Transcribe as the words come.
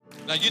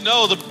Now, you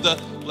know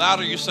the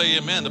louder you say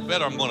amen, the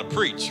better I'm going to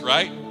preach,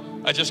 right?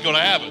 That's just going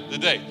to happen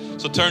today.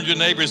 So turn to your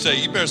neighbor and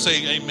say, you better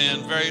say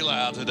amen very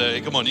loud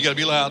today. Come on, you got to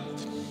be loud.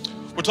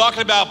 We're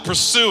talking about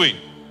pursuing.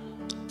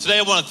 Today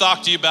I want to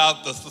talk to you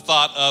about the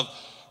thought of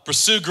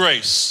pursue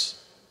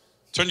grace.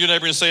 Turn to your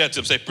neighbor and say that to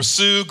him. Say,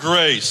 pursue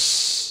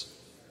grace.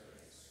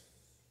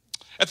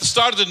 At the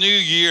start of the new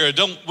year,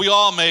 don't we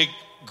all make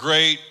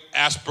great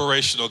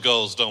aspirational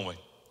goals, don't we?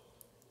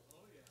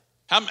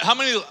 How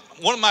many,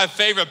 one of my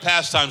favorite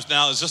pastimes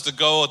now is just to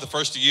go at the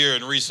first of the year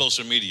and read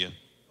social media.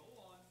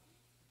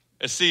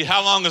 And see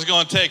how long it's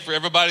going to take for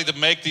everybody to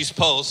make these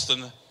posts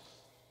and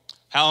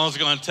how long it's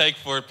going to take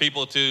for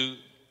people to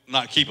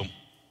not keep them.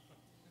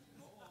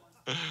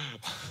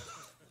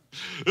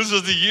 This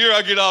is the year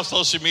I get off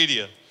social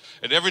media.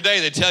 And every day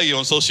they tell you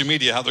on social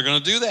media how they're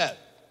going to do that.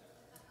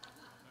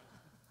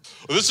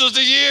 Well, this is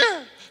the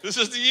year. This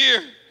is the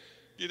year.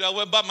 You know, I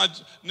went and bought my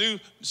new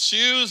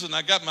shoes and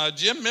I got my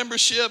gym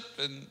membership.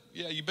 And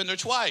yeah, you've been there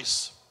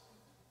twice.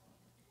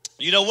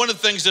 You know, one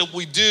of the things that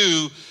we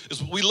do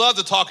is we love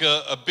to talk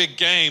a big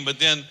game, but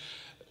then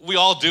we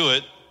all do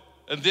it,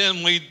 and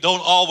then we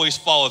don't always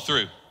follow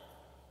through.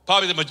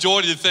 Probably the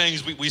majority of the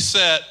things we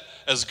set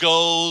as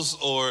goals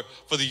or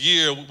for the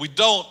year, we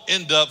don't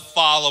end up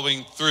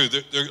following through.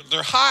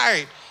 They're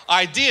high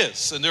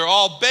ideas, and they're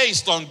all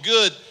based on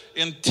good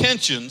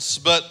intentions,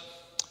 but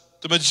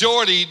the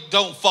majority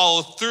don't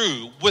follow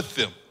through with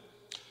them.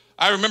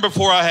 I remember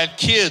before I had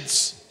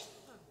kids,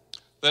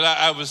 that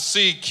I would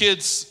see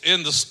kids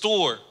in the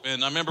store.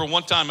 And I remember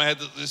one time I had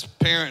this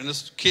parent, and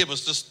this kid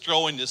was just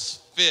throwing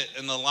this fit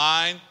in the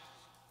line.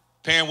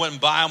 Parent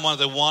wouldn't buy him what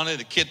they wanted.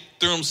 The kid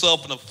threw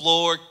himself on the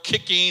floor,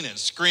 kicking and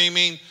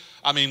screaming.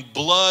 I mean,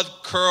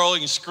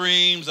 blood-curdling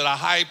screams at a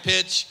high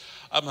pitch.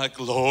 I'm like,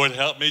 Lord,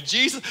 help me,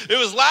 Jesus. It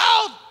was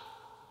loud.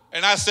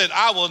 And I said,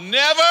 I will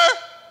never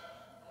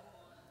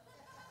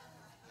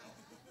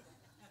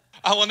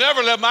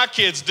let my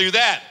kids do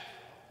that.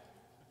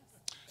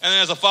 And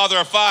then as a father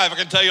of 5, I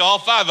can tell you all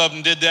 5 of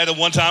them did that at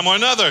one time or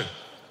another.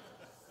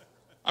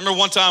 I remember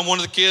one time one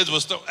of the kids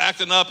was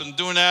acting up and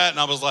doing that, and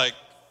I was like,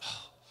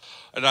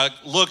 and I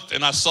looked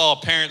and I saw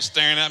a parent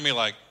staring at me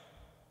like,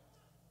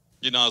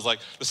 you know, I was like,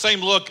 the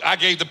same look I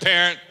gave the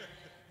parent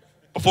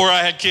before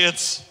I had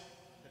kids.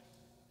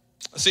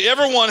 See,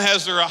 everyone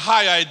has their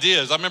high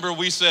ideas. I remember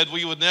we said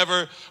we were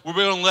going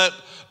to let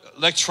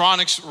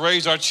electronics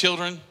raise our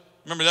children.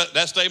 Remember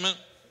that statement?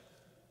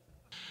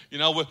 You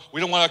know, we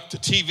don't want the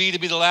TV to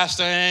be the last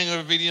thing,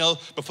 or, you know,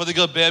 before they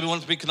go to bed, we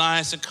want it to be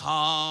nice and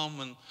calm,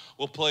 and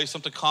we'll play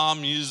something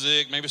calm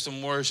music, maybe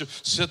some worship,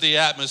 set the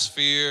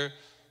atmosphere.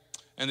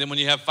 And then when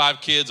you have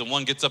 5 kids and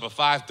one gets up at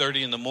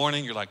 5:30 in the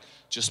morning, you're like,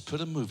 just put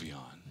a movie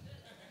on.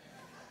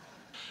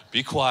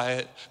 Be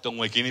quiet. Don't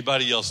wake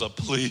anybody else up,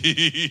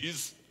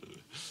 please.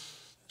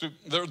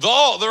 They're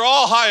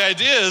all high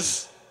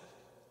ideas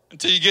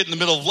until you get in the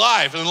middle of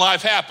life, and then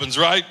life happens,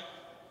 right?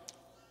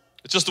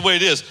 It's just the way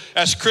it is.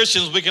 As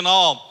Christians, we can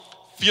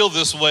all feel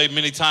this way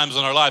many times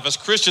in our life. As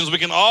Christians, we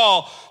can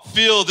all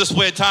feel this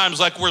way at times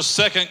like we're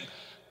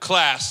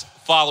second-class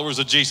followers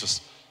of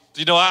Jesus.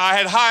 You know, I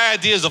had high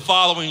ideas of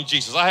following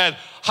Jesus. I had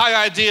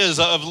high ideas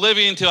of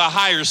living to a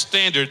higher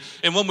standard.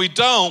 And when we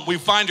don't, we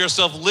find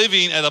ourselves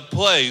living at a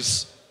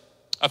place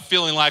of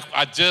feeling like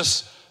I'm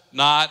just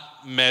not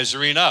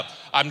measuring up.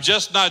 I'm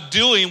just not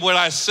doing what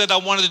I said I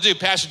wanted to do.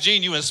 Pastor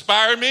Gene, you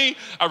inspire me.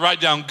 I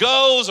write down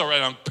goals. I write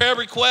down prayer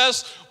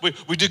requests.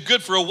 We do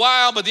good for a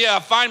while, but yeah, I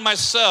find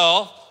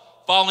myself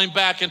falling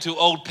back into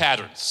old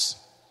patterns.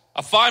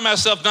 I find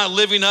myself not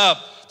living up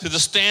to the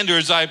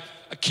standards I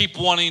keep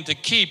wanting to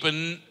keep,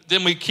 and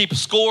then we keep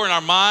score in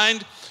our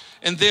mind.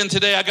 And then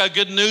today I got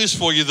good news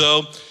for you,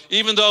 though.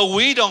 Even though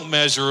we don't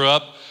measure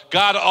up,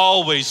 God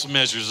always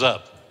measures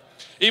up.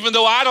 Even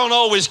though I don't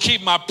always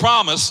keep my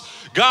promise,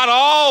 God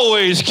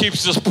always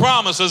keeps his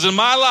promises in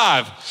my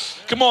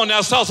life. Come on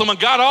now, tell someone,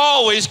 God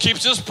always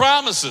keeps his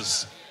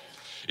promises.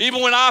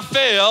 Even when I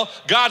fail,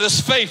 God is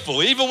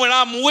faithful. Even when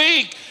I'm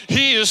weak,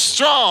 he is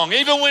strong.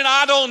 Even when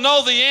I don't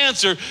know the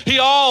answer, he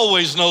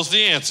always knows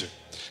the answer.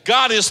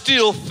 God is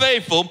still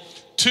faithful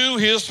to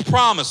his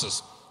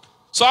promises.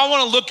 So I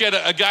want to look at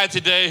a guy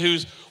today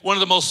who's one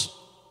of the most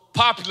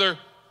popular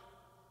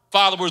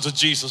followers of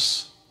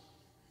Jesus.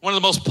 One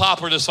of the most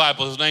popular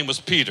disciples. His name was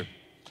Peter.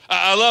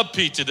 I love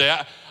Pete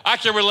today. I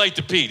can relate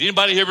to Pete.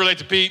 Anybody here relate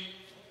to Pete?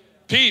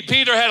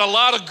 Peter had a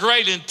lot of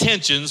great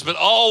intentions, but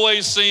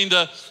always seemed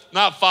to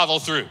not follow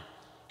through.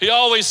 He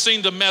always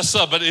seemed to mess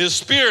up, but his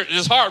spirit,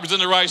 his heart was in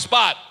the right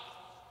spot.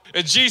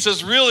 And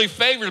Jesus really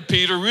favored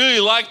Peter, really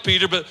liked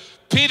Peter, but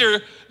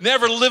Peter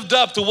never lived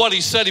up to what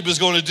he said he was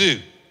going to do.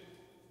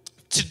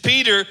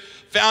 Peter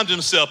found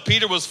himself.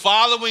 Peter was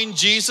following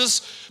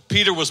Jesus.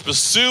 Peter was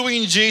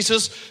pursuing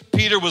Jesus.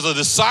 Peter was a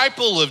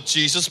disciple of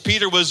Jesus.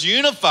 Peter was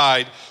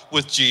unified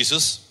with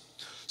Jesus.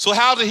 So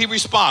how did he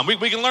respond?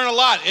 We can learn a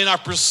lot in our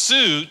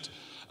pursuit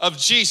of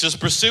Jesus,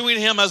 pursuing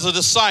him as a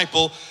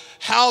disciple.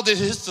 How did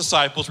his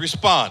disciples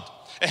respond?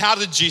 And how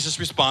did Jesus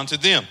respond to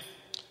them?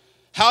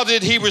 How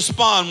did he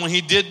respond when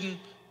he didn't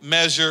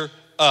measure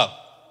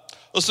up?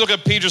 Let's look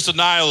at Peter's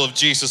denial of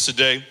Jesus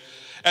today.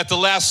 At the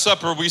Last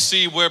Supper, we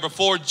see where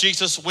before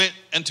Jesus went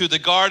into the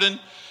garden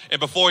and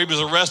before he was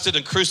arrested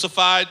and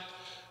crucified,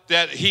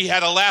 that he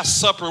had a Last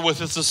Supper with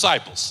his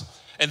disciples.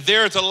 And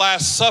there at the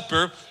Last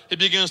Supper, he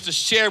begins to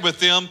share with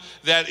them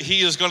that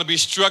he is going to be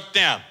struck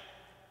down.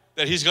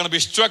 That he's going to be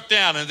struck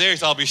down, and there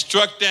I'll be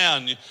struck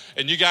down,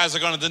 and you guys are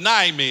going to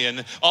deny me,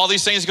 and all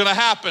these things are going to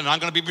happen. I'm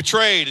going to be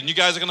betrayed, and you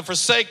guys are going to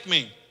forsake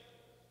me.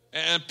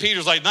 And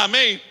Peter's like, not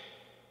me.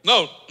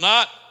 No,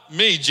 not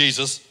me,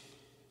 Jesus.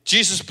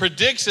 Jesus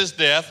predicts his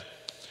death.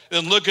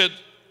 Then look at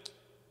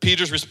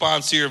Peter's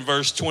response here in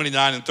verse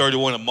 29 and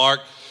 31 of Mark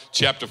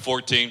chapter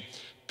 14.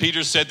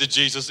 Peter said to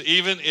Jesus,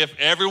 even if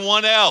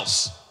everyone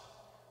else,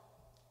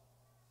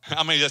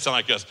 how many does that sound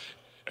like us?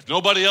 If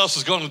nobody else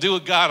is going to do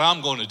it, God,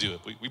 I'm going to do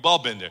it. We've all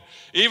been there.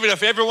 Even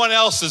if everyone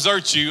else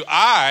deserts you,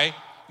 I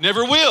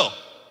never will.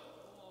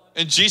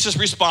 And Jesus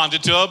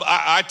responded to him,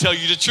 I tell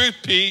you the truth,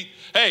 Pete.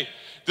 Hey,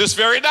 this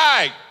very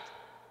night,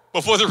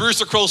 before the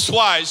rooster crows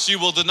twice, you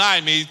will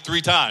deny me 3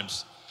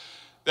 times.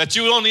 That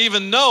you don't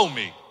even know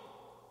me.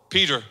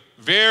 Peter,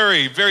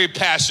 very, very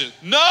passionate.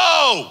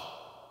 No!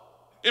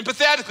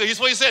 Empathetically, here's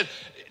what he said.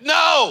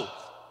 No!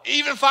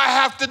 Even if I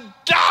have to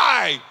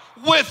die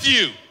with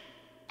you,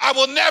 I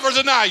will never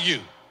deny you.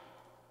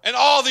 And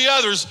all the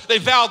others, they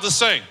vowed the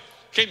same.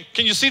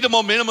 Can you see the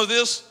momentum of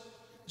this?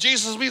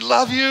 Jesus, we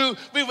love you.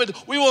 We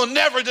will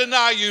never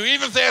deny you,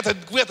 even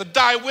if we have to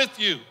die with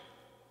you.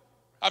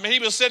 I mean, he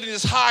was setting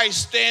this high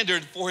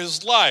standard for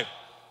his life.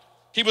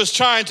 He was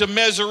trying to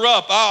measure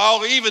up.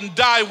 I'll even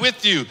die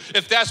with you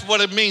if that's what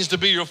it means to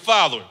be your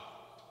follower.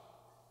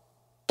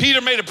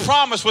 Peter made a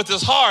promise with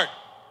his heart,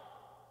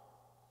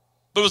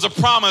 but it was a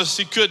promise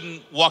he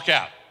couldn't walk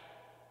out.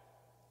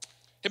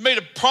 He made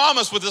a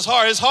promise with his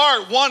heart. His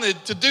heart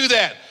wanted to do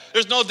that.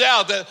 There's no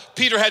doubt that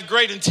Peter had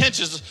great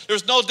intentions.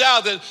 There's no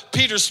doubt that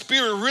Peter's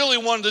spirit really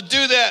wanted to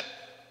do that.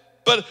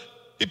 But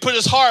he put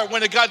his heart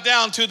when it got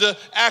down to the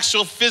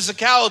actual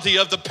physicality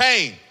of the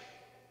pain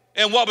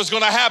and what was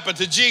going to happen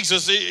to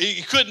Jesus.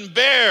 He couldn't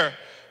bear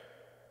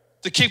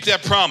to keep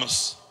that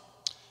promise.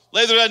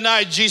 Later that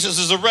night, Jesus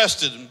is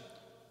arrested and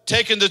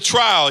taken to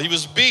trial. He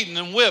was beaten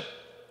and whipped.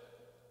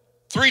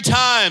 3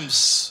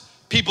 times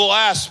people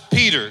asked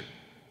Peter.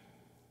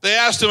 They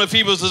asked him if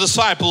he was a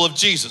disciple of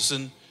Jesus,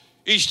 and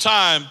each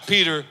time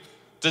Peter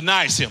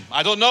denies him.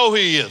 I don't know who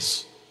he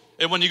is.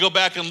 And when you go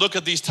back and look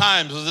at these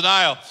times of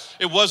denial,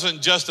 it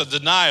wasn't just a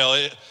denial.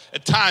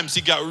 At times he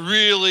got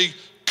really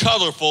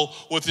colorful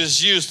with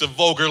his use of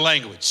vulgar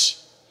language.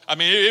 I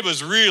mean, it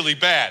was really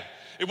bad.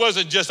 It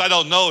wasn't just, I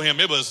don't know him.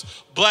 It was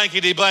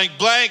blankety blank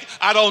blank.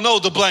 I don't know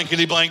the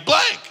blankety blank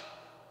blank.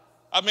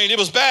 I mean, it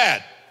was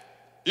bad.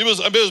 It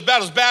was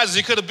about as bad as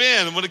he could have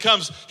been. And when it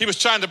comes, he was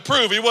trying to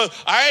prove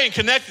I ain't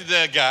connected to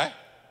that guy.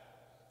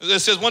 It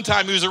says one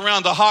time he was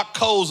around the hot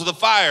coals of the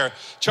fire,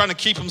 trying to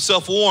keep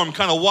himself warm,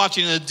 kind of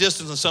watching in the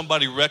distance, and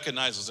somebody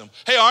recognizes him.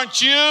 Hey,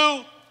 aren't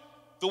you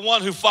the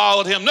one who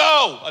followed him?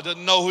 No, I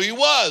didn't know who he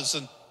was.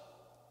 And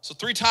so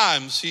 3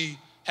 times he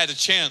had a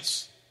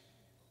chance,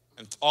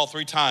 and all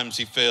 3 times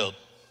he failed.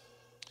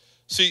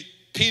 See,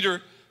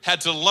 Peter had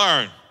to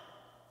learn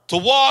to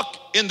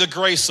walk in the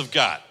grace of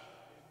God.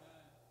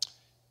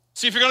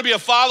 See, if you're going to be a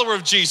follower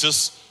of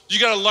Jesus, you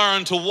got to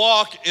learn to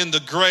walk in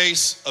the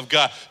grace of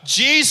God.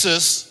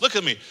 Jesus, look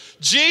at me.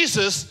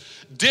 Jesus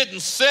didn't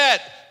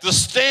set the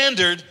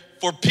standard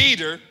for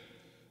Peter.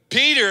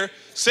 Peter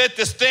set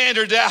the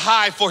standard that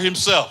high for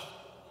himself.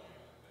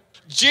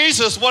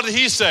 Jesus, what did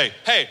he say?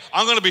 Hey,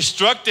 I'm going to be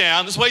struck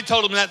down. This is what he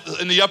told him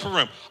in the upper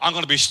room. I'm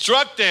going to be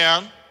struck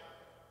down.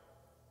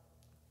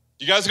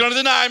 You guys are going to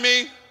deny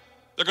me.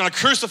 They're going to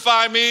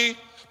crucify me.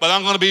 But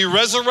I'm going to be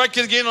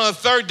resurrected again on the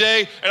 3rd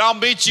day, and I'll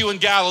meet you in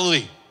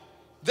Galilee.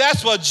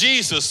 That's what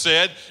Jesus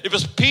said. It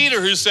was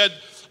Peter who said,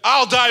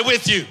 I'll die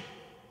with you.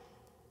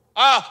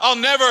 I'll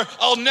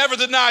never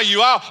deny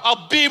you.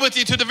 I'll be with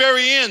you to the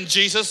very end,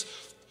 Jesus.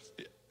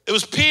 It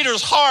was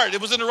Peter's heart.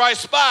 It was in the right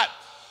spot.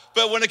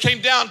 But when it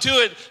came down to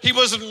it, he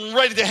wasn't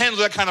ready to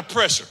handle that kind of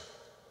pressure.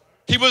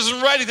 He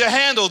wasn't ready to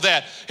handle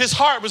that. His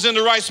heart was in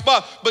the right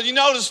spot. But you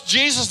notice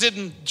Jesus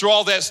didn't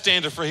draw that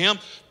standard for him.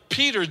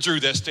 Peter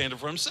drew that standard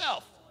for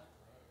himself.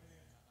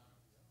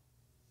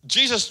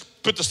 Jesus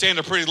put the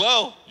standard pretty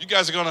low. You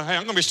guys are I'm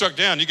going to be struck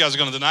down. You guys are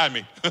going to deny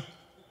me.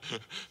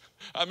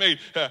 I mean,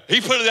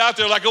 he put it out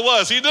there like it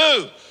was. He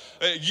knew.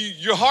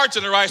 Your heart's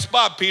in the right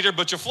spot, Peter,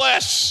 but your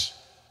flesh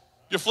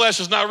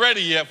is not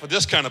ready yet for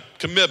this kind of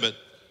commitment.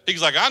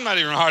 He's like, I'm not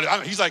even hard.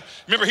 He's like,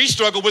 remember, he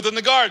struggled with it in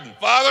the garden.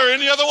 Father,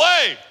 any other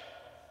way?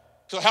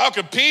 So how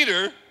could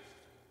Peter,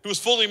 who was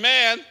fully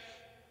man,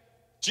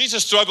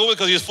 Jesus struggled with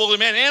because he was fully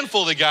man and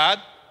fully God,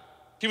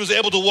 he was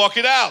able to walk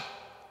it out.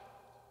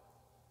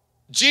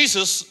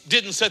 Jesus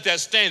didn't set that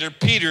standard.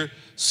 Peter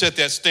set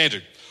that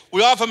standard.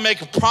 We often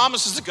make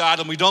promises to God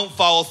and we don't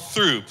follow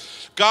through.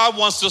 God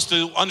wants us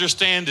to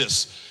understand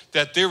this,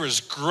 that there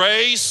is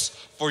grace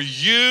for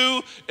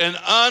you and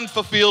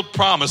unfulfilled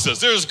promises.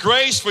 There's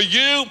grace for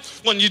you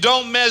when you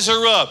don't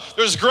measure up.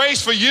 There's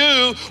grace for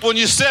you when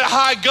you set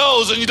high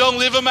goals and you don't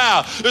live them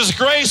out. There's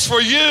grace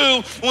for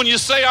you when you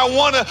say, I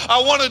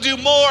want to do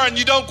more and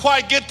you don't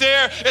quite get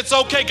there. It's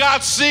okay.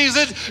 God sees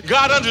it.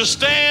 God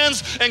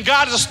understands, and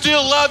God is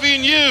still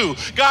loving you.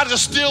 God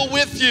is still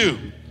with you.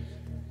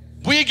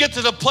 We get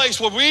to the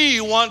place where we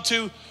want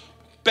to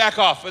back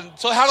off. And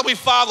so how do we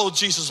follow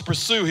Jesus,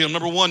 pursue him?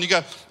 Number one, you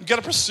got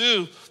to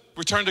pursue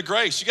return to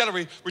grace. You got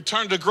to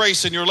return to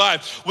grace in your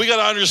life. We got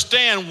to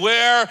understand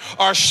where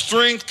our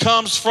strength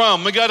comes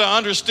from. We got to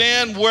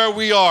understand where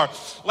we are.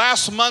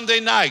 Last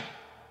Monday night,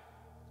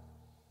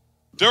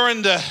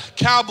 during the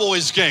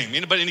Cowboys game,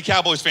 any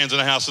Cowboys fans in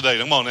the house today?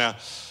 Come on now.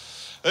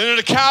 And in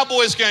the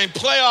Cowboys game,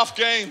 playoff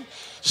game,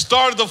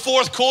 started the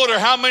fourth quarter.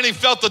 How many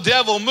felt the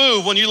devil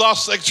move when you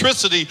lost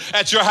electricity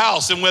at your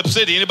house in Webb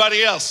City?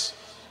 Anybody else?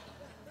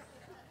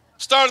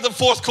 Started the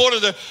fourth quarter,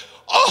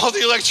 all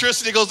the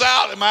electricity goes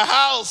out in my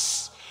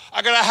house.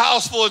 I got a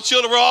house full of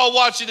children. We're all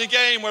watching the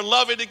game. We're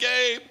loving the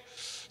game.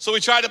 So we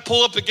tried to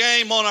pull up the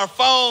game on our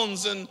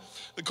phones. And,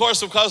 of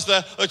course, because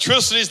the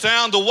electricity's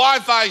down, the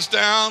Wi-Fi's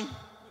down.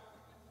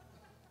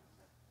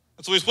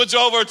 And so we switch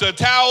over to a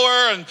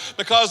tower. And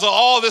because of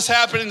all this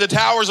happening, the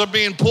towers are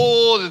being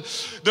pulled. And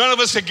none of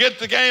us could get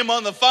the game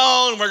on the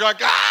phone. We're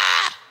like,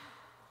 ah!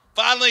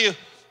 Finally,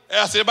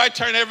 I said, everybody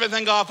turn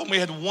everything off. And we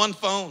had one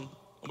phone.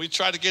 And we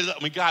tried to get it up.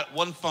 And we got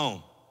one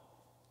phone.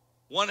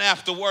 One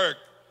after work.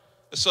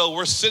 So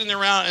we're sitting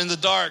around in the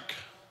dark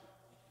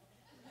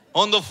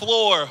on the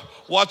floor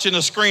watching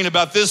a screen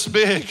about this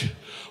big,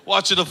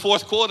 watching the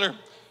fourth quarter.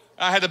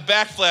 I had a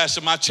backflash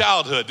of my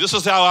childhood. This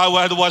is how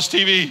I had to watch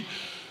TV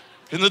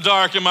in the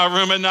dark in my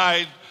room at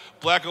night,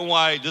 black and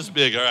white, this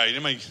big. All right,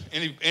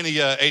 any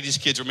 80s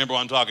kids remember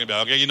what I'm talking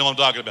about, okay? You know what I'm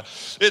talking about.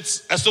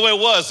 That's the way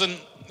it was. And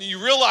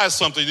you realize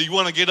something, that you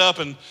want to get up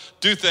and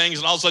do things,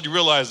 and all of a sudden you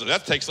realize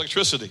that takes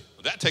electricity.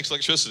 That takes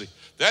electricity.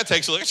 That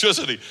takes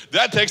electricity.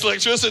 That takes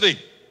electricity.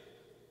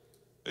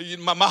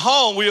 My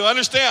home, we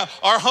understand,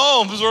 our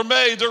homes were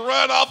made to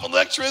run off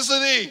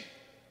electricity.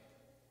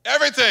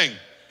 Everything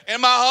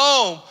in my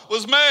home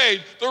was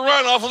made to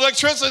run off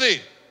electricity.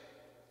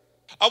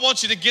 I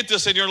want you to get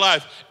this in your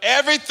life.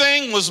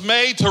 Everything was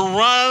made to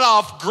run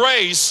off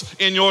grace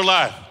in your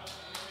life.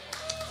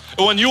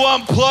 When you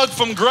unplug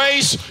from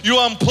grace, you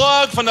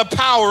unplug from the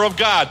power of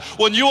God.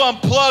 When you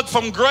unplug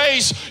from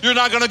grace, you're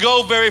not going to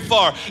go very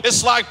far.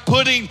 It's like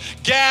putting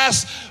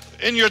gas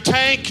in your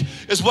tank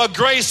is what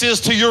grace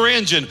is to your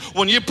engine.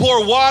 When you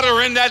pour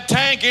water in that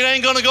tank, it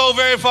ain't going to go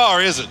very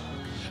far, is it?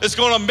 It's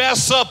going to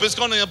mess up. It's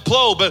going to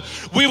implode. But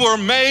we were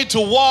made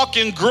to walk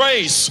in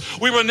grace.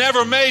 We were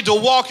never made to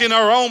walk in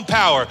our own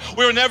power.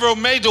 We were never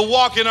made to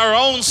walk in our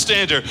own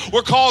standard.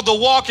 We're called to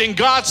walk in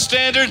God's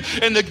standard.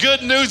 And the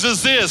good news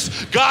is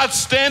this: God's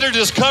standard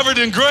is covered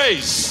in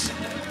grace.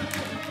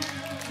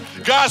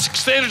 God's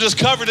standard is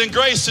covered in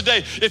grace today.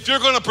 If you're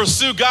going to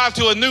pursue God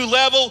to a new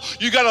level,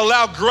 you got to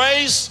allow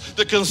grace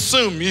to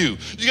consume you.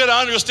 You got to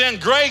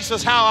understand grace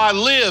is how I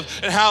live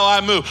and how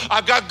I move.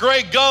 I've got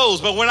great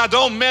goals, but when I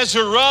don't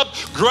measure up,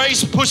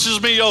 grace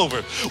pushes me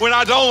over. When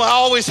I don't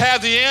always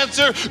have the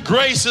answer,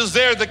 grace is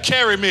there to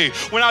carry me.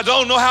 When I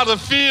don't know how to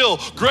feel,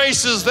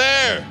 grace is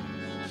there.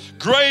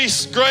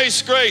 Grace,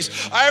 grace,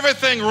 grace.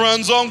 Everything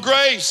runs on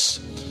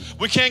grace.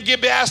 We can't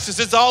get past this.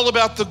 It's all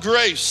about the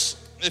grace.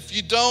 If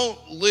you don't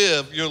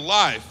live your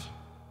life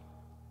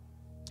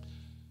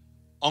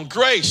on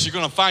grace, you're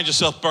going to find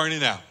yourself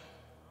burning out.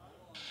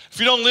 If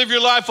you don't live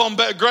your life on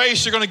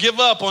grace, you're going to give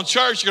up on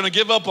church. You're going to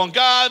give up on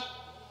God.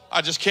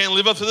 I just can't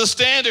live up to the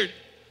standard.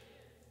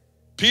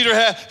 Peter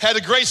had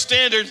a great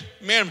standard.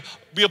 Man,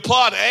 we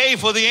applaud A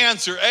for the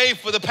answer, A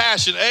for the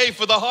passion, A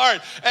for the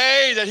heart,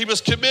 A that he was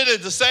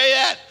committed to say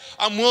that.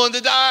 I'm willing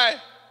to die.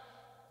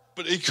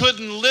 But he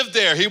couldn't live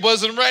there. He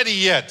wasn't ready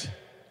yet.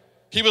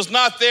 He was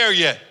not there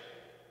yet.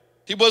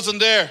 He wasn't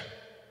there.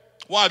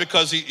 Why?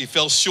 Because he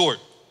fell short.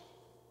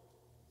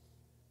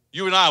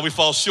 You and I, we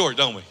fall short,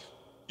 don't we?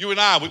 You and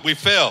I, we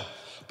fail.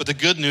 But the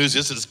good news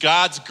is it's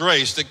God's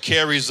grace that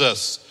carries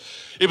us.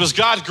 It was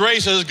God's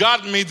grace that has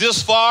gotten me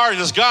this far,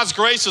 and it's God's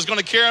grace that's going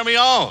to carry me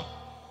on.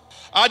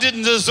 I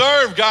didn't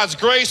deserve God's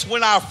grace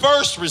when I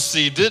first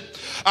received it.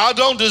 I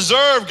don't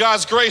deserve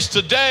God's grace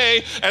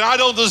today, and I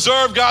don't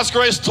deserve God's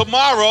grace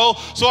tomorrow,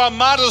 so I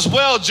might as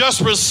well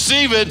just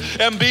receive it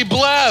and be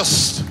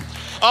blessed.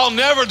 I'll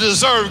never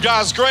deserve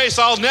God's grace.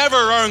 I'll never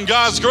earn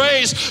God's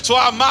grace. So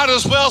I might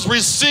as well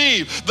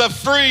receive the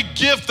free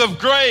gift of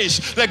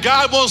grace that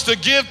God wants to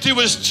give to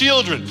his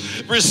children.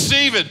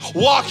 Receive it.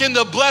 Walk in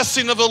the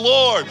blessing of the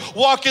Lord.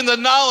 Walk in the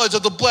knowledge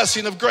of the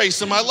blessing of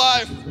grace in my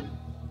life.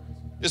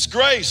 It's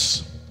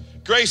grace.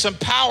 Grace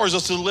empowers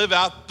us to live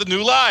out the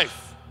new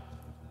life.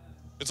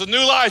 It's a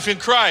new life in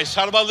Christ.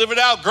 How do I live it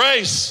out?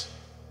 Grace.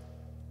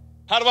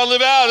 How do I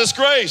live out? It's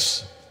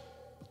grace.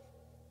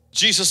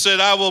 Jesus said,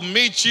 I will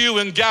meet you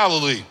in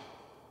Galilee.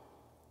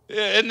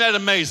 Isn't that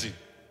amazing?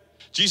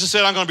 Jesus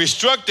said, I'm going to be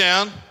struck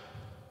down.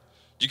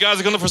 You guys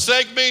are going to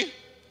forsake me.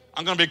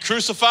 I'm going to be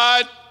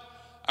crucified.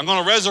 I'm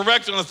going to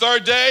resurrect on the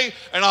third day,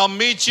 and I'll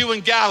meet you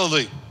in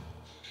Galilee.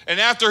 And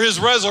after his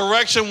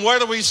resurrection, where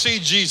do we see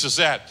Jesus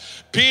at?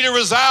 Peter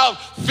is out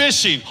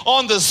fishing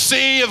on the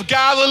Sea of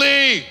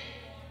Galilee.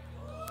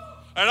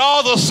 And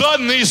all of a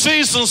sudden, he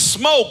sees some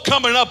smoke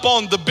coming up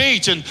on the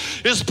beach, and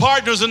his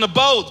partner's in the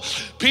boat.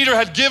 Peter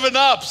had given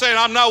up, saying,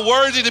 I'm not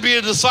worthy to be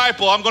a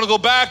disciple. I'm going to go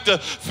back to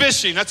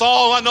fishing. That's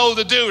all I know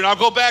to do. And I'll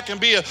go back and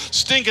be a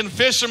stinking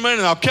fisherman,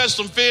 and I'll catch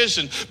some fish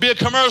and be a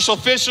commercial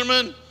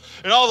fisherman.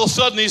 And all of a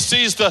sudden, he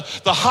sees the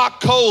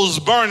hot coals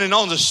burning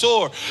on the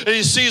shore. And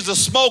he sees the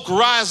smoke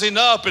rising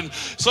up. And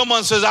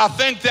someone says, I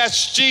think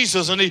that's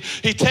Jesus. And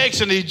he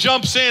takes and he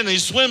jumps in and he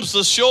swims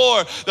the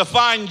shore to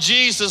find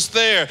Jesus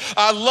there.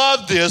 I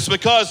love this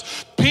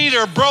because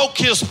Peter broke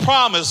his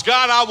promise.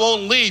 God, I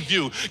won't leave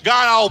you.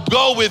 God, I'll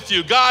go with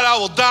you. God, I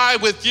will die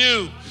with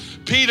you.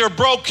 Peter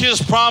broke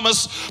his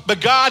promise,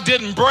 but God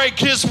didn't break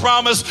his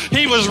promise.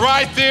 He was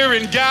right there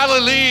in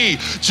Galilee,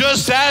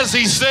 just as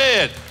he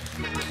said.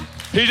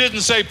 He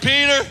didn't say,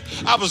 Peter,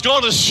 I was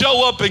going to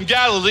show up in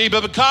Galilee,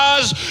 but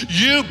because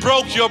you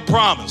broke your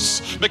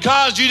promise,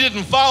 because you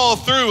didn't follow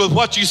through with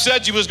what you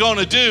said you was going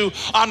to do,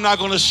 I'm not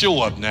going to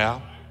show up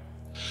now.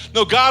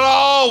 No, God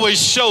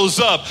always shows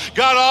up.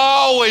 God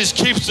always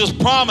keeps his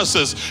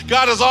promises.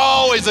 God is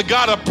always a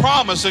God of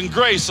promise and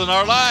grace in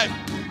our life.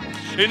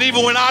 And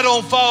even when I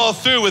don't follow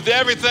through with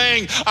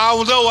everything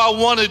I know I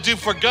want to do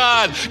for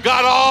God,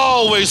 God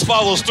always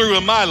follows through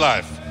in my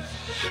life.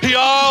 He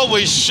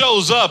always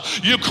shows up.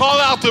 You call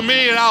out to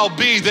me and I'll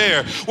be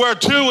there. Where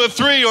 2 or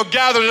 3 are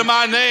gathered in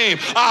my name,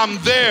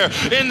 I'm there.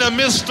 In the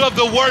midst of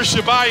the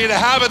worship, I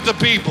inhabit the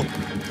people.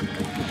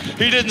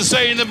 He didn't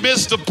say in the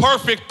midst of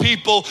perfect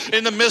people,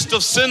 in the midst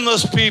of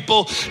sinless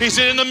people. He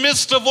said in the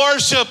midst of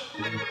worship,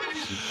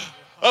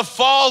 of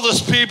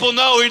flawless people.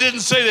 No, he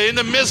didn't say that. In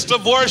the midst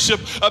of worship,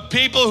 of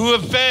people who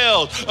have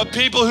failed, of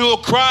people who are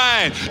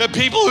crying, of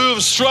people who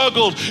have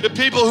struggled, of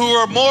people who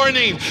are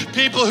mourning,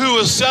 people who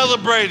are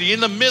celebrating. In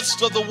the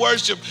midst of the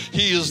worship,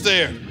 he is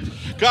there.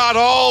 God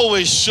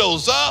always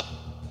shows up.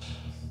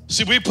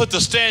 See, we put the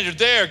standard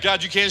there.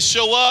 God, you can't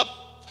show up.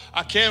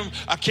 I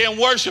can't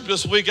worship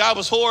this week. I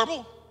was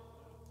horrible.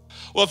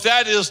 Well, if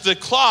that is the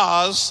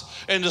clause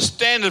and the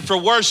standard for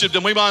worship,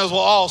 then we might as well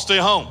all stay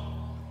home.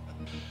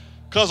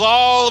 Because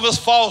all of us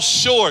fall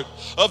short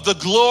of the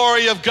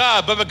glory of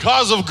God. But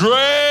because of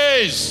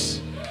grace,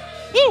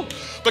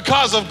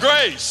 because of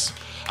grace,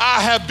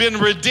 I have been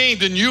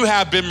redeemed and you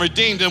have been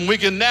redeemed. And we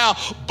can now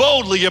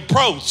boldly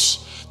approach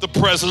the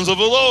presence of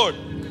the Lord.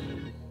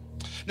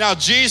 Now,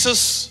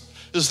 Jesus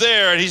is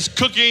there and he's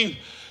cooking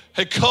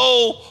a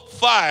coal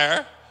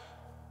fire,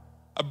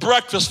 a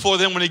breakfast for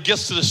them when he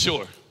gets to the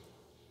shore.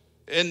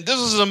 And this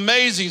is an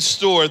amazing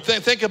story.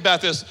 Think about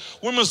this.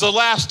 When was the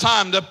last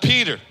time that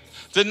Peter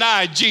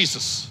denied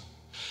Jesus?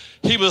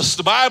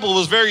 The Bible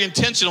was very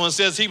intentional and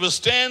says he was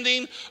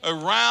standing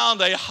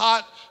around a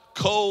hot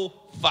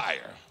coal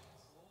fire.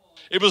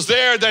 It was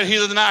there that he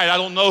denied. I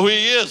don't know who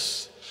he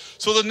is.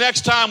 So the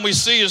next time we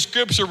see a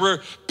scripture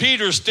where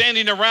Peter's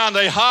standing around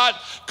a hot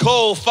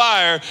coal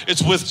fire,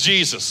 it's with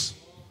Jesus.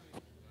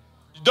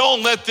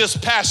 Don't let this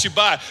pass you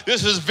by.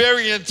 This is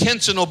very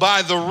intentional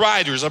by the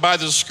writers or by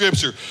the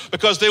scripture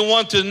because they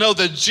want to know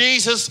that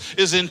Jesus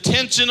is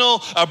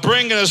intentional of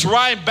bringing us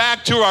right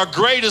back to our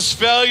greatest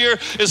failure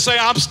and say,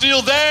 I'm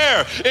still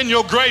there in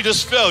your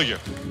greatest failure.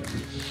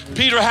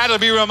 Peter had to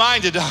be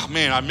reminded, oh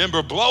man, I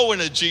remember blowing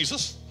at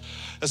Jesus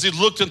as he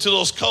looked into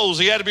those coals.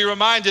 He had to be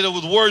reminded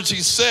of the words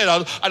he said,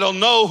 I don't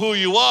know who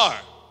you are.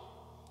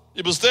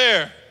 It was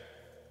there.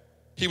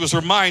 He was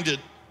reminded.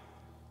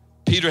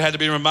 Peter had to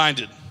be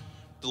reminded.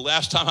 The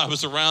last time I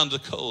was around the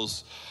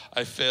coals,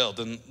 I failed.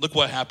 And look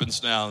what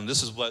happens now. And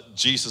this is what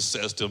Jesus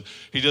says to him.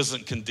 He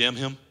doesn't condemn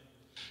him.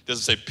 He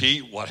doesn't say,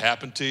 Pete, what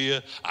happened to you?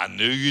 I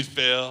knew you'd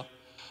fail.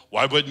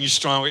 Why wasn't you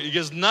stronger? He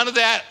gives none of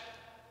that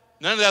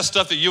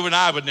stuff that you and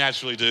I would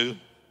naturally do.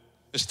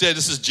 Instead,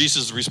 this is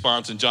Jesus'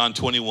 response in John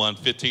 21,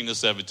 15 to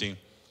 17.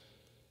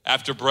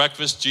 After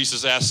breakfast,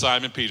 Jesus asked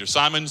Simon Peter,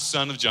 Simon,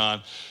 son of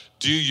John,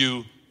 do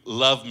you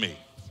love me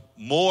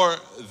more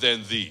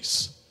than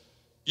these?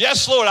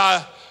 Yes, Lord,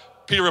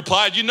 Peter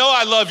replied, you know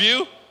I love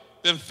you,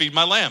 then feed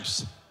my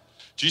lambs.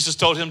 Jesus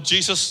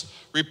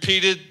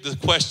repeated the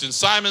question,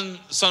 Simon,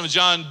 son of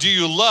John, do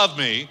you love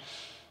me?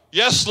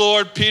 Yes,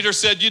 Lord. Peter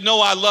said, you know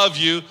I love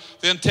you,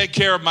 then take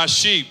care of my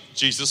sheep,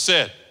 Jesus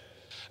said.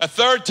 A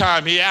third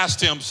time he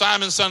asked him,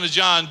 Simon, son of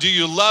John, do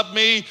you love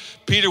me?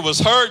 Peter was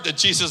hurt that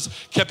Jesus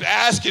kept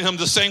asking him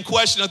the same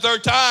question a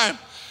third time.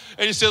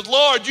 And he said,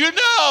 Lord, you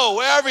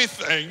know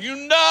everything. You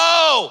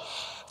know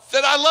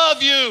that I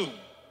love you.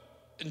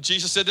 And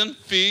Jesus said, then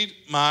feed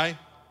my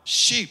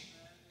sheep.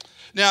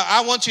 Now,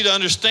 I want you to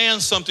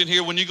understand something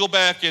here. When you go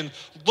back and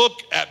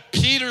look at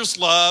Peter's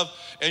love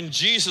and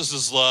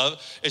Jesus' love,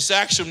 it's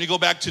actually, when you go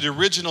back to the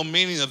original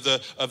meaning of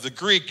the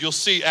Greek, you'll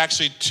see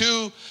actually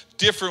 2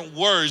 different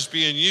words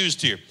being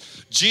used here.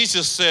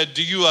 Jesus said,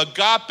 do you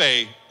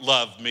agape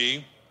love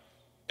me?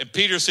 And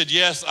Peter said,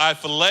 yes, I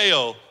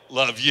phileo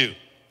love you.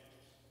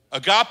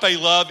 Agape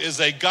love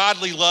is a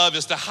godly love.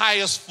 It's the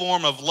highest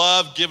form of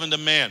love given to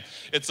man.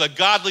 It's a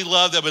godly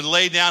love that would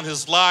lay down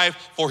his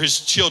life for his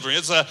children.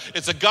 It's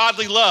a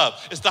godly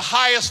love. It's the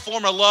highest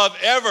form of love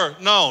ever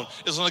known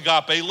is an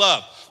agape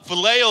love.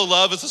 Phileo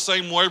love is the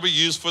same word we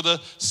use for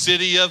the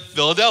city of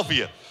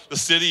Philadelphia, the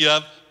city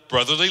of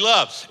brotherly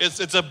love.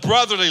 It's a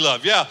brotherly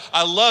love. Yeah,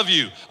 I love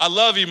you. I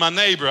love you, my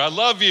neighbor. I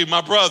love you,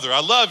 my brother. I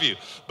love you.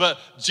 But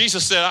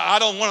Jesus said, I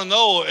don't want to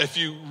know if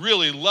you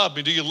really love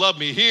me. Do you love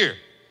me here?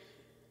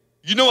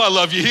 You know I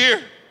love you here.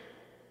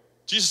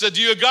 Jesus said,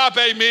 do you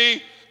agape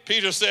me?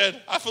 Peter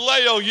said, I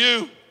phileo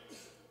you.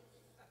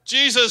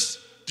 Jesus,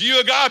 do you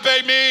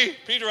agape me?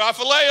 Peter, I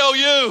phileo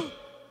you.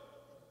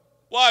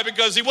 Why?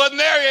 Because he wasn't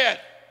there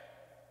yet.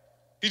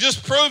 He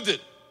just proved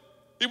it.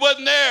 He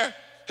wasn't there.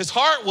 His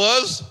heart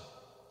was.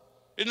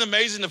 Isn't it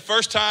amazing the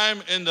first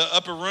time in the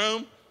upper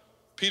room,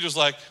 Peter's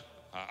like,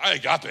 I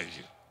agape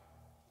you.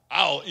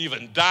 I'll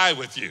even die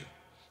with you.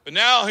 But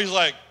now he's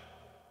like,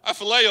 I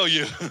phileo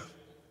you.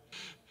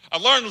 I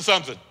learned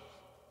something.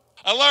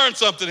 I learned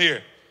something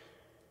here.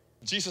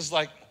 Jesus is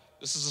like,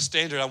 this is the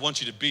standard I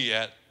want you to be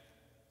at.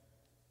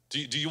 Do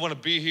you want to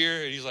be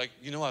here? And he's like,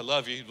 you know I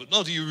love you.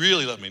 No, do you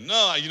really love me?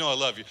 No, you know I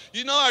love you.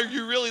 You know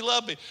you really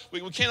love me. We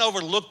can't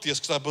overlook this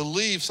because I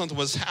believe something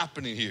was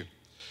happening here.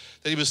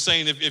 That he was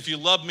saying, if you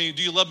love me,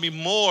 do you love me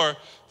more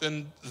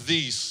than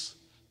these?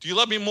 Do you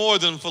love me more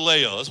than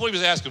phileo? That's what he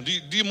was asking.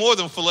 Do you more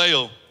than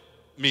phileo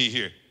me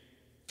here?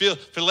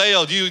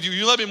 Phileo, do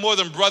you love me more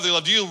than brotherly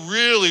love? Do you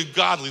really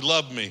godly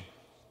love me?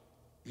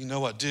 You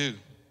know I do.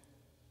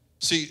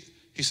 See,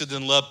 he said,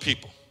 then love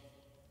people.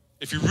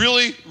 If you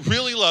really,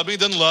 really love me,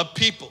 then love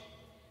people.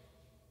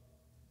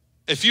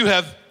 If you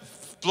have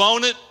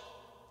blown it,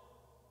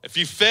 if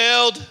you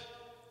failed,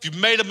 if you've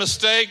made a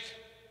mistake,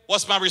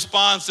 what's my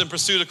response in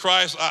pursuit of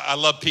Christ? I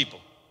love people.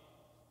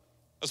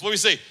 That's what we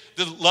say.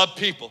 Then love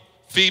people.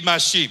 Feed my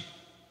sheep.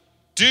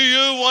 Do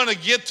you want to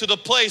get to the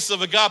place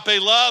of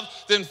agape love?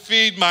 Then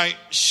feed my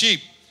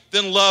sheep.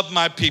 Then love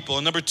my people.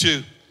 And number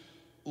 2,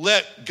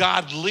 let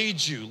God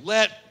lead you.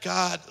 Let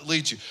God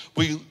lead you.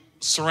 We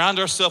surround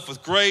ourselves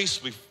with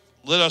grace. We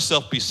let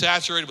ourselves be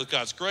saturated with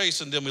God's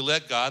grace, and then we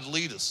let God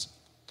lead us.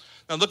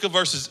 Now look at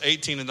verses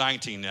 18 and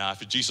 19 now.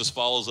 After Jesus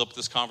follows up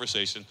this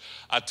conversation,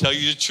 I tell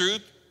you the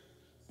truth.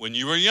 When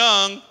you were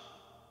young,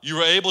 you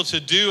were able to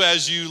do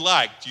as you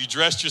liked. You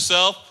dressed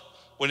yourself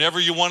whenever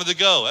you wanted to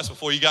go. That's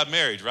before you got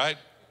married, right?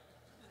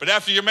 But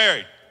after you're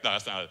married, no,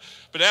 that's not it.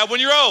 But when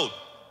you're old,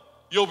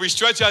 you'll be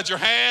stretched out your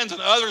hands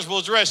and others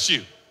will dress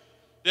you.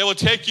 They will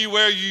take you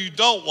where you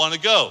don't want to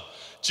go.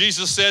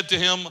 Jesus said to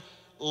him,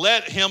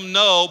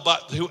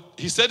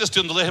 he said this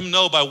to him to let him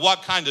know by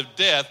what kind of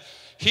death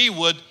he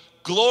would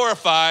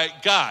glorify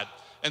God.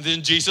 And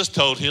then Jesus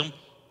told him,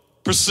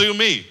 pursue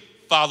me,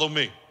 follow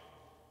me.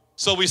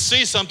 So we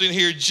see something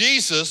here.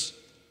 Jesus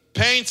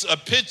paints a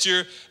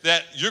picture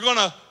that you're going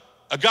to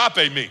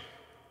agape me.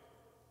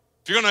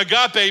 If you're going to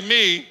agape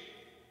me,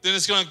 then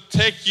it's going to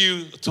take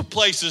you to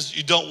places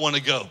you don't want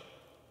to go.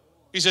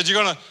 He said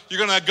you're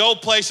going to go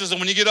places, and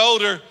when you get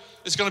older,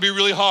 it's going to be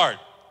really hard.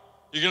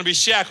 You're going to be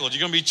shackled. You're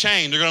going to be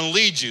chained. They're going to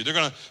lead you. They're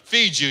going to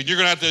feed you. You're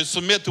going to have to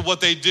submit to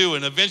what they do,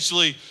 and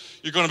eventually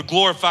you're going to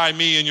glorify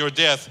me in your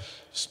death,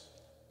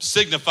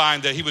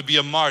 signifying that he would be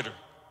a martyr.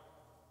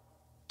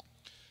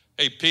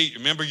 Hey, Pete,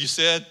 remember you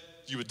said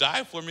you would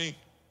die for me?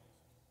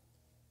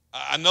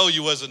 I know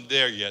you wasn't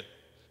there yet.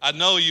 I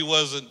know you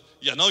wasn't.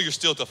 I know you're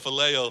still at the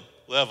phileo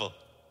level,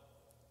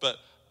 but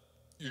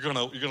you're going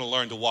to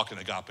learn to walk in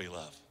agape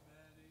love.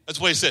 That's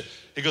what he said.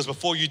 He goes,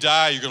 before you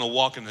die, you're going to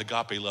walk in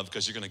agape love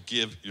because you're going to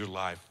give your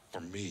life for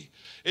me.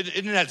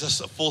 Isn't that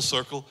just a full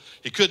circle?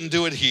 He couldn't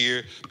do it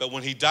here, but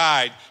when he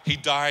died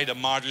a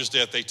martyr's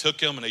death. They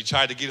took him and they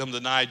tried to get him to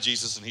deny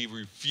Jesus, and he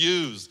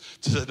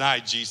refused to deny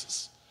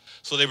Jesus.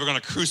 So they were going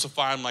to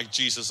crucify him like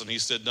Jesus, and he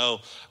said, no,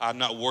 I'm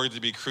not worthy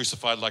to be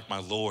crucified like my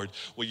Lord.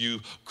 Will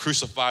you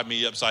crucify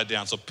me upside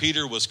down? So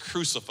Peter was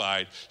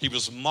crucified. He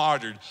was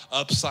martyred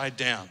upside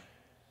down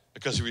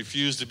because he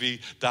refused to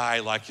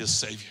die like his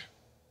Savior.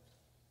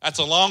 That's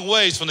a long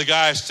ways from the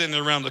guy standing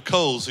around the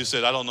coals who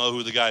said, I don't know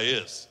who the guy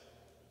is.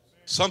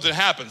 Something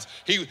happens.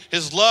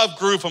 His love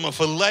grew from a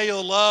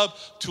phileo love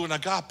to an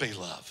agape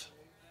love.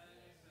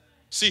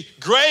 See,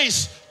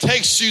 grace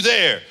takes you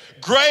there.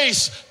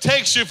 Grace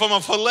takes you from a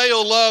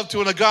phileo love to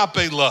an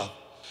agape love.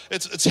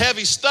 It's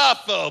heavy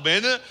stuff, though,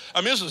 man.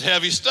 I mean, this is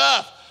heavy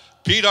stuff.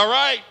 Pete, all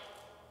right,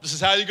 this is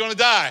how you're going to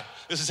die.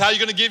 This is how you're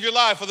going to give your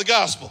life for the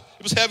gospel.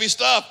 It was heavy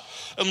stuff.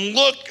 And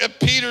look at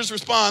Peter's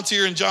response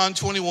here in John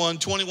 21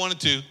 and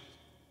 2.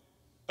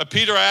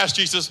 Peter asked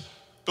Jesus,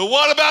 but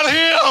what about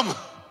him?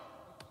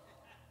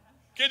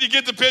 Can you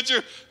get the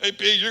picture? Hey,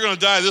 Pete, you're going to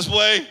die this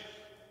way.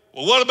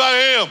 Well, what about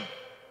him?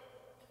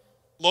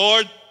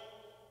 Lord,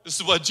 this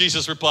is what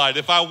Jesus replied.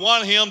 If I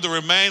want him to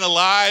remain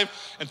alive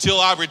until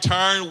I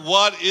return,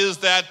 what is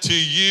that to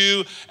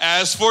you?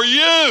 As for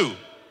you,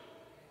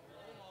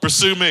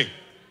 pursue me.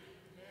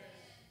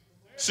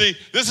 See,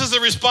 this is the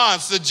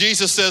response that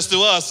Jesus says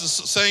to us.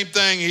 It's the same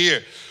thing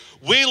here.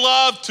 We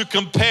love to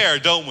compare,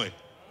 don't we?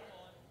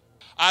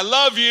 I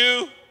love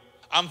you.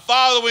 I'm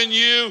following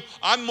you.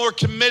 I'm more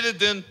committed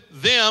than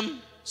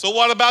them. So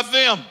what about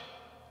them?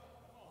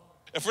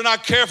 If we're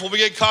not careful, we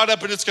get caught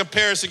up in this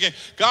comparison game.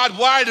 God,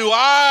 why do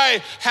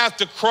I have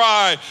to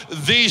cry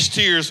these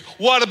tears?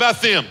 What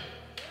about them?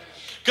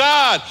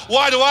 God,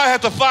 why do I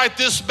have to fight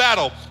this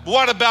battle?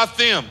 What about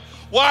them?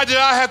 Why did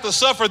I have to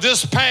suffer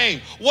this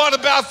pain? What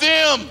about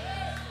them?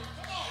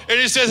 And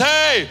he says,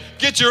 hey,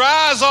 get your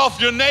eyes off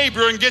your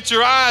neighbor and get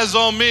your eyes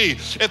on me.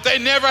 If they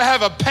never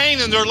have a pain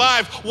in their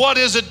life, what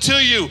is it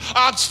to you?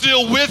 I'm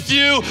still with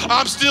you.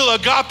 I'm still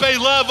agape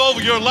love over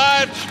your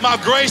life. My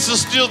grace is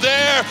still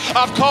there.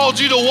 I've called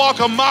you to walk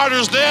a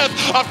martyr's death.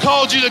 I've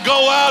called you to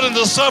go out and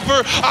to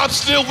suffer. I'm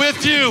still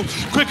with you.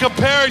 Quit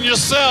comparing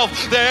yourself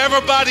to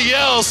everybody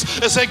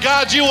else and say,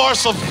 God, you are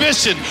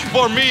sufficient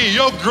for me.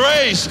 Your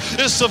grace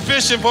is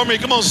sufficient for me.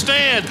 Come on,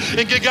 stand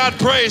and give God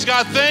praise.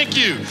 God, thank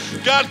you.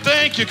 God,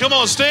 thank you. Come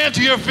on, stand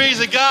to your feet and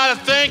say, God, I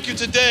thank you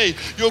today.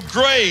 Your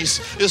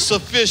grace is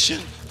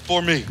sufficient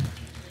for me.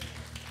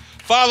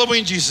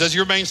 Following Jesus, as you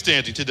remain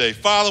standing today,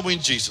 following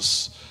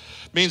Jesus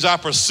means I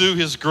pursue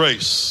his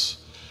grace.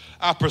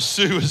 I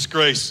pursue his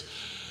grace.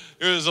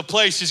 There's a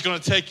place he's going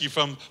to take you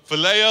from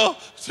phileo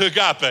to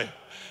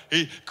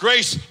agape.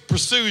 Grace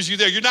pursues you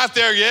there. You're not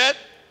there yet.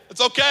 It's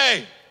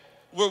okay.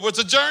 It's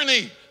a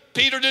journey.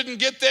 Peter didn't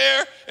get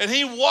there, and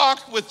he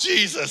walked with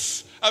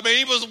Jesus. I mean,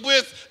 he was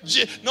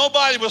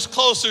nobody was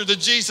closer to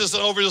Jesus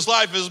over his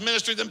life, his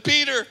ministry than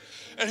Peter,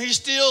 and he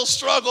still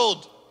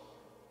struggled.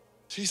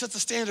 He set the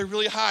standard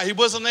really high. He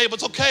wasn't able,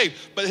 it's okay,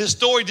 but his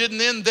story didn't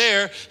end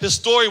there. His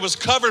story was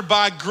covered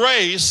by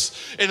grace,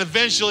 and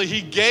eventually he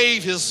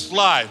gave his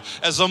life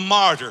as a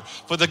martyr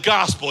for the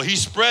gospel. He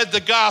spread the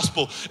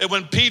gospel, and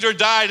when Peter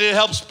died, it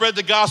helped spread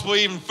the gospel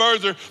even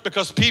further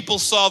because people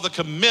saw the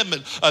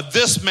commitment of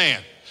this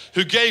man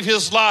who gave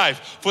his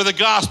life for the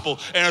gospel.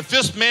 And if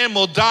this man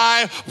will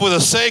die for the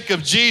sake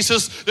of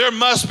Jesus, there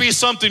must be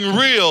something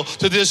real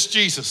to this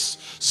Jesus.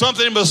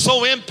 Something that was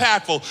so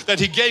impactful that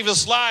he gave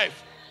his life.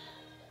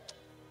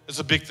 It's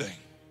a big thing.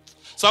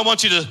 So I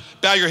want you to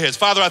bow your heads.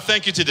 Father, I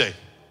thank you today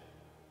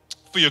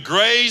for your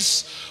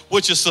grace,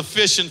 which is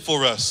sufficient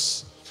for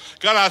us.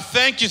 God, I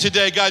thank you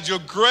today, God, your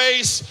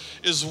grace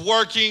is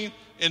working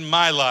in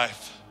my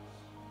life.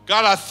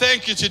 God, I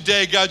thank you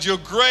today, God, your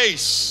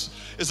grace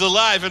is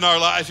alive in our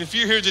life. If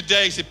you're here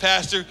today, say,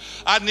 Pastor,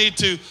 I need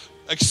to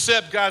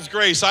accept God's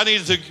grace. I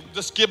need to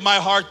just give my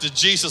heart to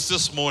Jesus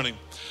this morning.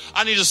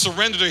 I need to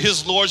surrender to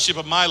his lordship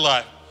of my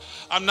life.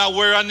 I'm not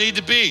where I need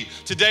to be.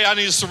 Today, I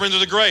need to surrender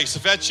to grace.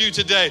 If that's you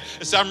today,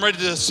 it's I'm ready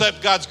to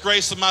accept God's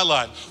grace in my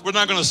life. We're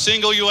not going to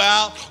single you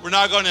out. We're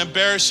not going to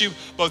embarrass you.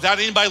 But without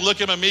anybody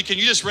looking at me, can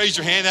you just raise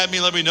your hand at me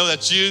and let me know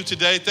that's you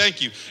today?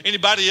 Thank you.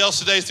 Anybody else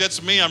today, if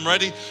that's me, I'm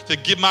ready to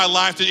give my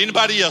life to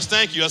anybody else.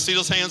 Thank you. I see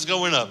those hands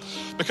going up.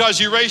 Because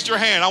you raised your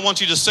hand, I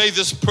want you to say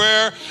this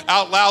prayer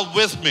out loud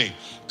with me.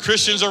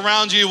 Christians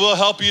around you will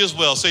help you as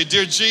well. Say,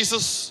 dear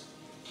Jesus,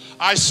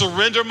 I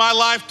surrender my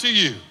life to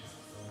you.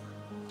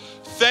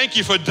 Thank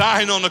you for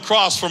dying on the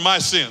cross for my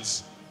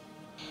sins.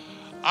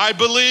 I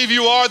believe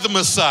you are the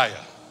Messiah,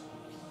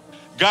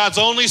 God's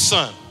only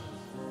son.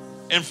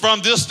 And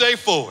from this day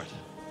forward,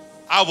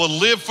 I will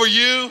live for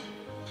you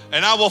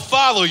and I will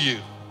follow you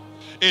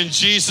in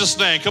Jesus'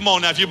 name. Come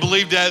on now, if you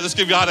believe that, let's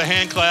give God a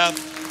hand clap.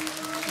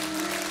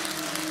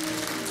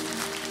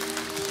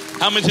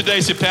 How many today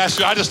say,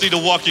 Pastor, I just need to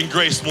walk in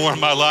grace more in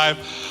my life.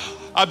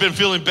 I've been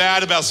feeling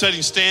bad about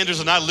setting standards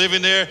and not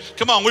living there.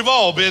 Come on, we've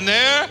all been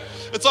there.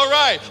 It's all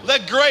right.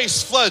 Let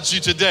grace flood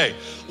you today.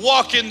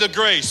 Walk into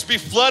grace. Be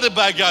flooded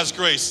by God's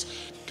grace.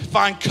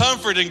 Find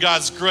comfort in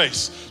God's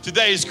grace.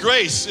 Today is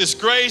grace. It's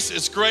grace.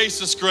 It's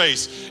grace. It's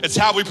grace. It's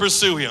how we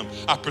pursue him.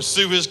 I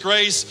pursue his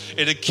grace,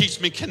 and it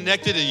keeps me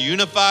connected and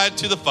unified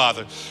to the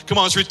Father. Come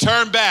on, let's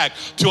return back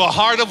to a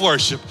heart of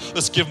worship.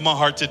 Let's give him a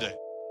heart today.